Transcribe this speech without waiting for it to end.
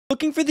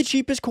Looking for the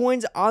cheapest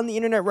coins on the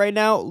internet right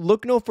now?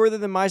 Look no further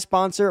than my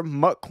sponsor,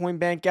 Mutt Coin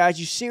Bank,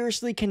 guys. You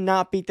seriously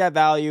cannot beat that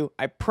value.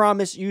 I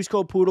promise. Use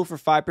code Poodle for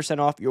 5%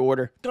 off your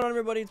order. What's going on,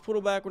 everybody? It's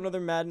Poodle back with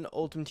another Madden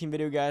Ultimate Team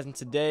video, guys. And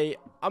today,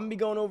 I'm going to be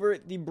going over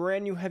the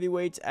brand new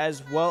heavyweights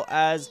as well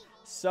as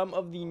some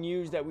of the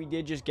news that we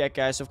did just get,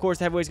 guys. So, of course,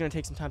 the heavyweight's going to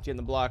take some time to get in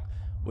the block.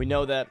 We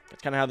know that.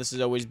 That's kind of how this has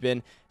always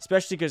been,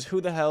 especially because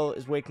who the hell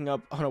is waking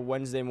up on a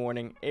Wednesday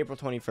morning, April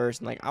 21st,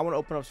 and like, I want to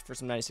open up for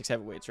some 96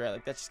 heavyweights, right?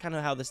 Like, that's just kind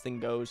of how this thing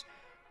goes.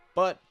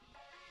 But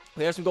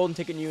we have some golden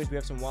ticket news. We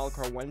have some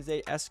Wildcard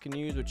Wednesday-esque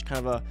news, which is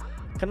kind of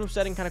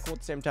upsetting, kind of cool at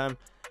the same time.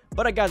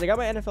 But guys, I got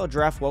my NFL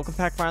draft welcome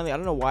pack finally. I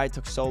don't know why it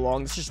took so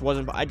long. This just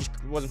wasn't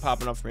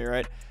popping up for me,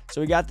 right? So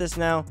we got this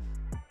now.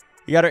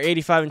 We got our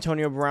 85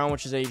 Antonio Brown,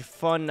 which is a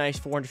fun, nice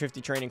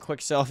 450 training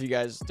quick sell if you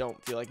guys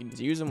don't feel like you need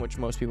to use them, which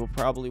most people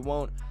probably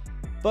won't.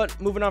 But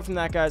moving on from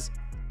that, guys,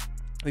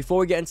 before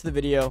we get into the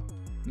video,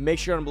 make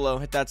sure down below,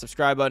 hit that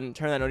subscribe button,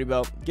 turn that noty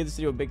bell, give this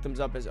video a big thumbs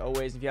up as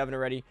always. If you haven't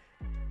already,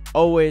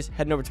 always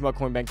heading over to my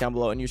coin bank down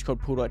below and use code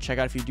Poodle at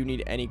checkout if you do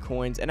need any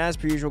coins. And as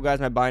per usual, guys,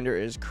 my binder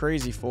is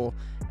crazy full,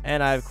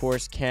 and I, of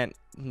course, can't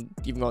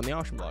even go on the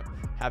auction block.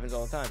 Happens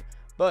all the time.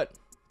 But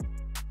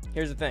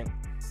here's the thing.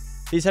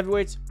 These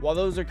heavyweights, while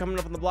those are coming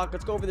up on the block,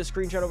 let's go over the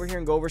screenshot over here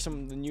and go over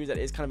some of the news that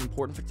is kind of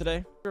important for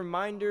today.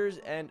 Reminders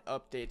and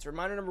updates.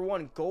 Reminder number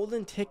one,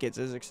 golden tickets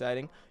is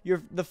exciting.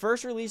 The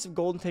first release of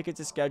golden tickets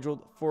is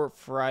scheduled for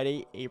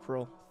Friday,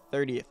 April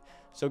 30th.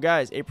 So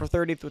guys, April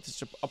 30th, which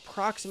is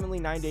approximately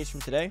 9 days from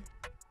today,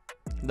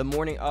 the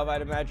morning of,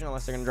 I'd imagine,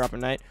 unless they're going to drop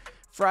at night.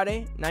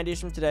 Friday, 9 days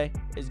from today,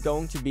 is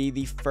going to be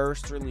the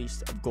first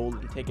release of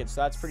golden tickets.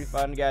 So that's pretty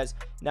fun, guys.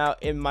 Now,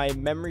 if my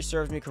memory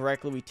serves me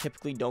correctly, we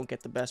typically don't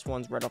get the best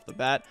ones right off the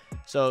bat.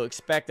 So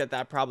expect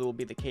that probably will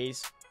be the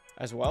case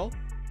as well.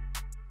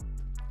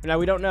 Now,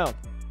 we don't know.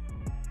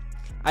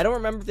 I don't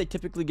remember if they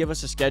typically give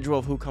us a schedule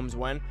of who comes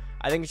when.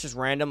 I think it's just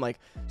random. Like,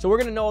 so we're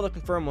going to know all the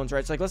confirmed ones,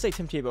 right? So, like, let's say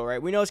Tim Tebow,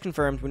 right? We know it's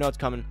confirmed. We know it's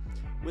coming.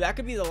 Well, that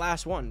could be the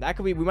last one. That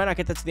could be, we might not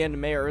get that to the end of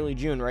May or early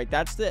June, right?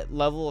 That's the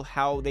level of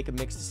how they could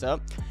mix this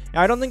up.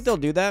 Now, I don't think they'll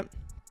do that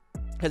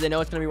because they know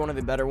it's going to be one of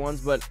the better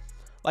ones. But,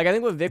 like, I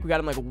think with Vic, we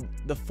got him, like,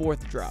 the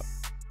 4th drop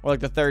or,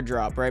 like, the 3rd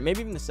drop, right? Maybe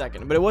even the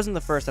 2nd. But it wasn't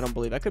the 1st, I don't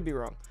believe. I could be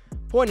wrong.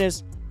 Point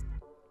is,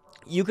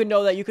 you could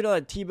know that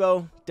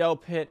Tebow, Del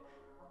Pitt,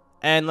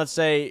 and let's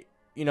say,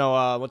 you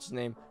know, what's his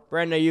name?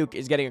 Brandon Ayuk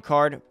is getting a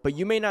card, but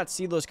you may not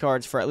see those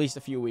cards for at least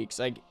a few weeks.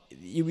 Like,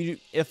 the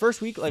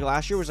first week, like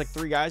last year, was like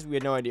 3 guys. We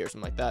had no idea or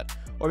something like that.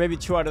 Or maybe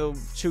 2 out of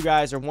the 2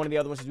 guys or one of the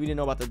other ones because we didn't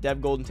know about the Dev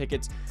Golden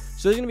tickets.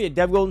 So there's going to be a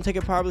Dev Golden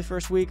ticket probably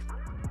first week.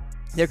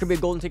 There could be a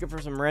golden ticket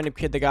for some random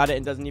kid that got it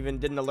and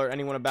didn't alert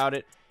anyone about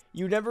it.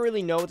 You never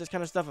really know with this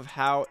kind of stuff of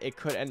how it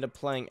could end up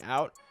playing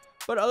out.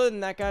 But other than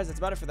that, guys, that's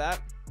about it for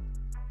that.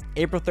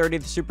 April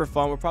 30th, super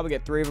fun. We'll probably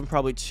get 3 of them,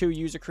 probably 2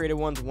 user-created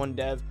ones, 1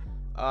 dev.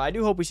 I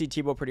do hope we see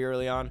Tebow pretty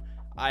early on.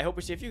 I hope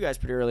we see a few guys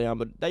pretty early on,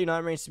 but that, you know,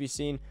 that remains to be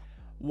seen.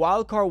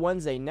 Wildcard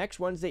Wednesday. Next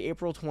Wednesday,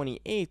 April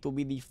 28th, will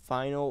be the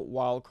final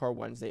Wildcard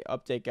Wednesday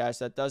update, guys.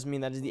 So that does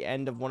mean that is the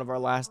end of one of our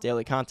last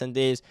daily content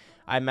days.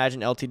 I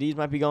imagine LTDs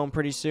might be going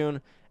pretty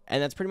soon.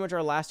 And that's pretty much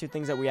our last 2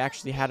 things that we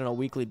actually had on a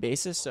weekly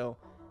basis. So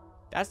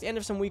that's the end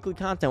of some weekly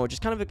content, which is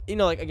kind of, you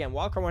know, like, again,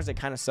 Wildcard Wednesday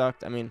kind of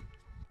sucked. I mean,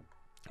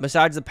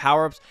 besides the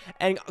power-ups.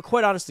 And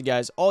quite honestly,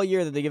 guys, all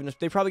year that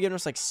they've probably given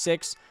us like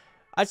 6,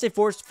 I'd say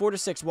 4 to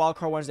 6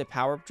 Wildcard Wednesday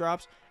power-up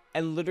drops.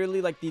 And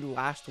literally, like, the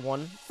last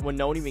one, when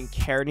no one even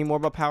cared anymore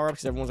about power-ups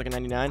because everyone's like a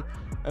 99,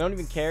 and no one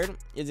even cared,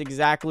 is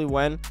exactly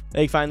when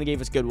they finally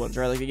gave us good ones,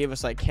 right? Like, they gave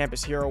us, like,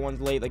 Campus Hero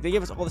ones late. Like, they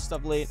gave us all this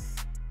stuff late.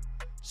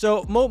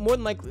 So, more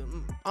than likely,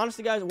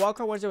 honestly, guys,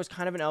 Wildcard Wednesday was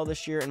kind of an L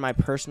this year, in my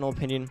personal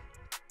opinion.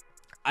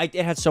 It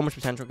had so much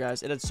potential,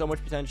 guys. It had so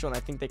much potential, and I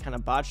think they kind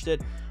of botched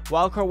it.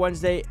 Wildcard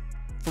Wednesday,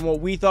 from what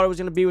we thought it was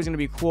going to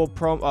be cool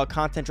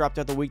content dropped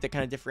out the week that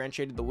kind of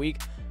differentiated the week.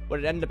 What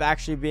it ended up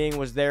actually being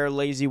was their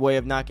lazy way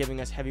of not giving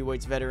us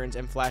heavyweights, veterans,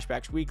 and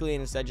flashbacks weekly,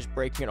 and instead just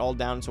breaking it all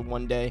down into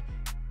one day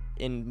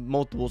in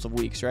multiples of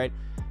weeks, right?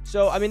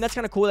 So, I mean, that's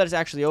kind of cool that it's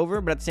actually over,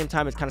 but at the same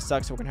time, it kind of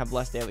sucks, so we're going to have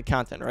less daily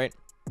content, right?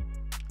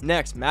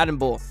 Next, Madden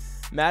Bowl.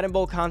 Madden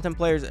Bowl content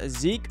players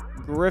Zeke,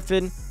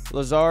 Griffin,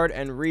 Lazard,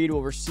 and Reed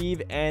will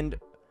receive an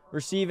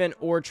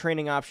or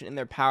training option in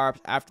their power-ups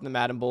after the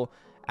Madden Bowl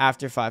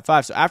after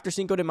 5/5. So after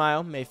Cinco de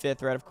Mayo, May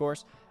 5th, right, of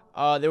course,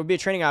 there will be a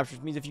training option,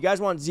 which means if you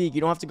guys want Zeke, you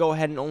don't have to go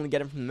ahead and only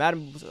get him from the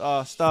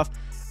Madden stuff,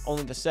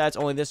 only the sets,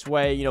 only this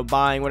way, you know,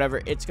 buying,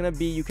 whatever. It's going to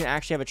be, you can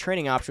actually have a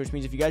training option, which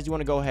means if you guys do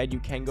want to go ahead, you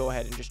can go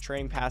ahead and just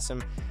training pass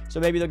him. So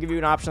maybe they'll give you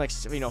an option like,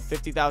 you know,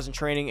 50,000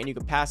 training, and you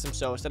can pass him.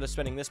 So instead of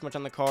spending this much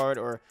on the card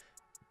or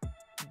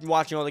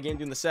watching all the game,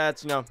 doing the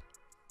sets, you know,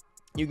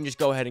 you can just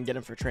go ahead and get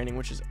him for training,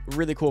 which is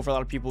really cool for a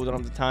lot of people who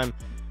don't have the time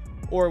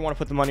or want to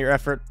put the money or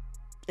effort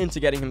into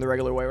getting him the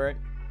regular way, right?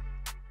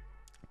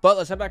 But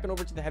let's head back on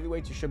over to the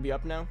heavyweights who should be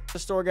up now. The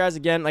store, guys,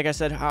 again, like I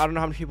said, I don't know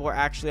how many people are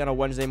actually on a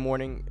Wednesday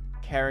morning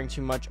caring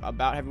too much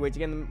about heavyweights.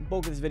 Again, the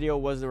bulk of this video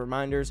was the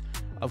reminders.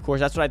 Of course,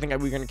 that's what I think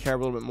we're going to care a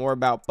little bit more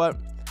about. But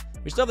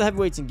we still have the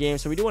heavyweights in game,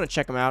 so we do want to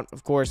check them out,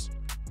 of course.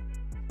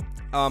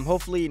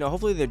 Hopefully,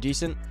 hopefully they're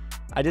decent.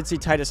 I did see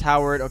Titus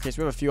Howard. Okay,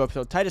 so we have a few up.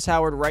 So Titus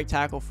Howard, right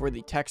tackle for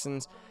the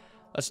Texans.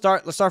 Let's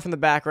start from the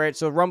back, right?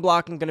 So run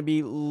blocking going to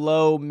be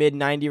low, mid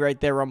 90 right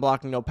there. Run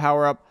blocking, no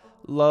power up.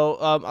 Low,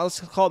 let's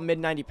call it mid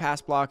 90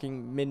 pass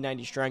blocking, mid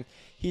 90 strength.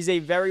 He's a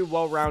very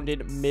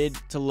well-rounded mid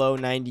to low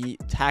 90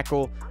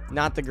 tackle.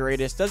 Not the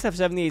greatest. Does have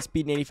 78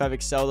 speed and 85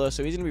 excel though,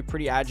 so he's going to be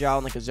pretty agile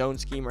in like a zone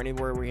scheme or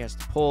anywhere where he has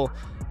to pull.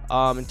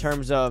 In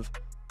terms of,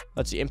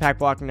 let's see, impact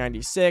blocking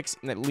 96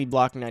 and then lead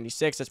blocking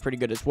 96. That's pretty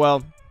good as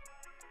well.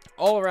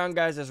 All around,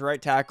 guys, as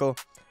right tackle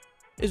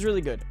is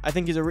really good. I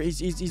think he's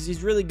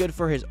really good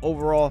for his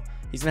overall.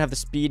 He's gonna have the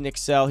speed and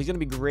excel. He's gonna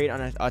be great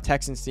on a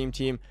Texans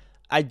team.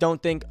 I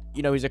don't think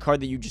he's a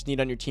card that you just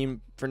need on your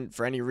team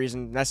for any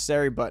reason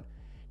necessary, but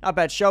not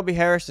bad. Shelby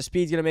Harris, the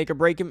speed's gonna make or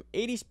break him.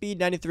 80 speed,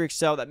 93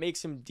 excel. That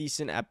makes him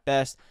decent at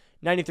best.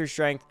 93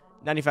 strength,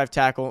 95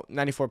 tackle,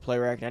 94 play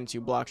rec,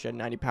 92 block shed,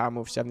 90 power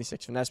move,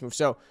 76 finesse move.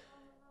 So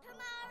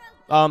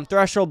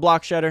threshold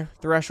block shedder,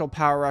 threshold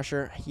power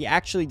rusher. He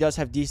actually does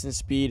have decent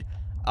speed.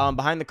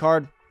 Behind the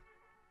card,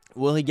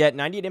 will he get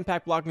 98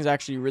 impact blocking is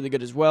actually really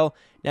good as well.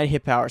 90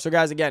 hit power. So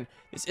guys, again,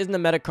 this isn't a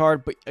meta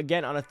card, but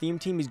again, on a theme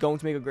team, he's going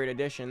to make a great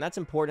addition. That's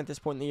important at this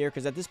point in the year,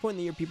 because at this point in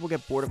the year, people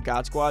get bored of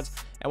God squads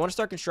and want to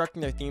start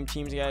constructing their theme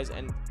teams, guys.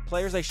 And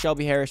players like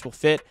Shelby Harris will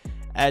fit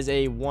as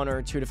a 1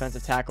 or 2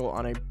 defensive tackle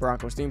on a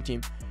Broncos theme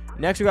team.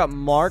 Next, we got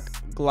Mark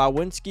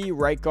Glowinski,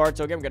 right guard.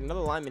 So again, we got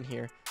another lineman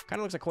here. Kind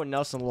of looks like Quentin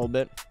Nelson a little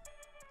bit.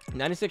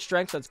 96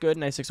 strength, so that's good.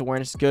 96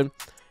 awareness is good.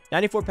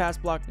 94 pass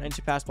block,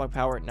 92 pass block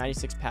power,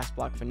 96 pass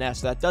block finesse.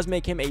 So that does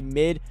make him a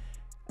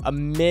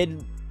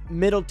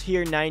middle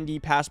tier 90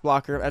 pass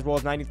blocker, as well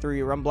as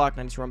 93 run block,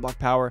 92 run block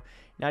power,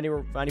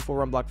 94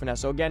 run block finesse.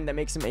 So again, that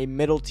makes him a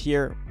middle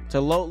tier to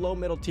low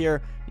middle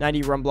tier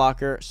 90 run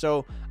blocker.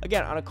 So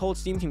again, on a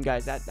Colts team,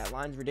 guys, that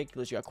line's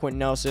ridiculous. You got Quentin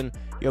Nelson,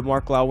 you have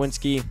Mark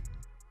Glowinski,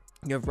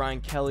 you have Ryan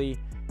Kelly,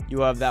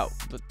 you have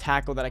the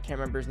tackle that I can't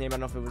remember his name. I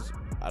don't know if it was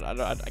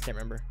I can't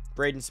remember.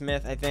 Braden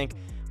Smith, I think.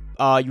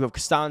 You have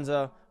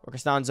Costanzo.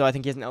 I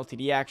think he has an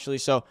LTD actually.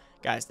 So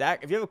guys,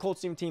 if you have a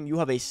Colts team, you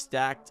have a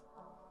stacked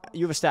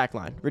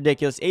line.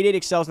 Ridiculous. 88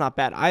 excel is not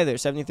bad either.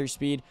 73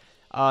 speed.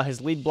 His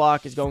lead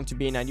block is going to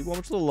be a 91,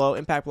 which is a little low.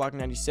 Impact block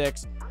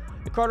 96.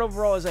 The card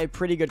overall is a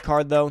pretty good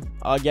card though.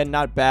 Again,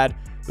 not bad.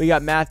 We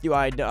got Matthew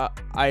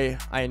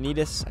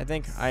Ioannidis, I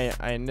think.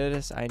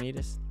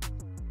 Ioannidis.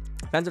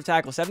 Defensive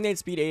tackle, 78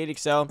 speed, 88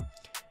 excel.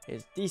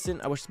 Is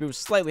decent. I wish the speed was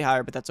slightly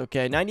higher, but that's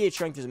okay. 98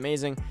 strength is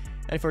amazing.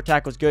 94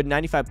 tackle is good.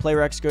 95 play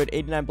rec's good.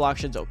 89 block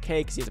shed's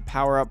okay because he has a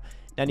power up.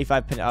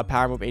 95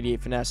 power move,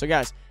 88 finesse. So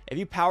guys, if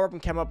you power up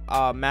and chem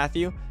up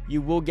Matthew, you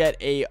will get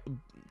a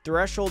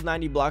threshold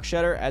 90 block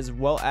shedder as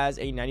well as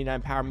a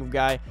 99 power move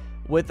guy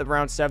with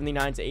around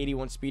 79 to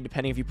 81 speed,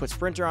 depending if you put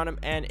sprinter on him,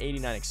 and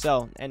 89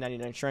 excel and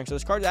 99 strength. So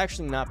this card is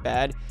actually not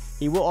bad.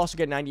 He will also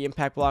get 90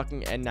 impact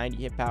blocking and 90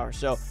 hit power.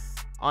 So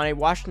on a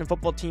Washington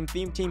football team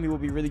theme team, he will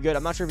be really good.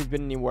 I'm not sure if he's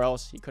been anywhere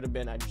else. He could have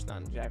been. I'm just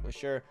not exactly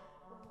sure.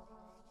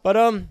 But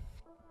yeah,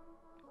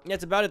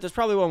 that's about it. There's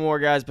probably one more,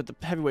 guys, but the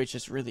heavyweights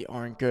just really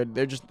aren't good.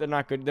 They're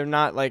not good. They're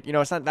not like,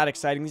 it's not that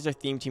exciting. These are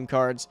theme team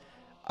cards.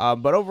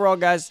 But overall,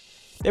 guys,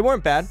 they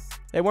weren't bad.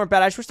 I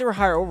just wish they were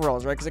higher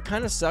overalls, right? Because it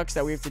kind of sucks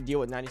that we have to deal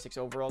with 96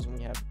 overalls when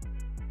we have,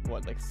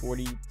 what, like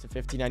 40 to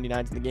 50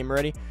 99s in the game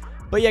already.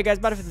 But yeah, guys,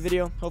 about it for the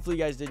video. Hopefully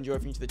you guys did enjoy.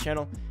 If you're new to the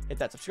channel, hit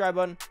that subscribe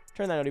button,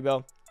 turn that notification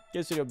bell. Give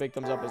this video a big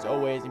thumbs up as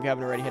always. If you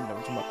haven't already, head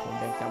over to my coin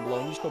bank down below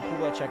and use code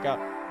Poodle at checkout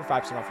for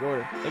 5% off your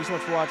order. Thank you so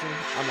much for watching.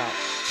 I'm out.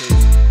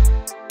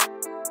 Peace.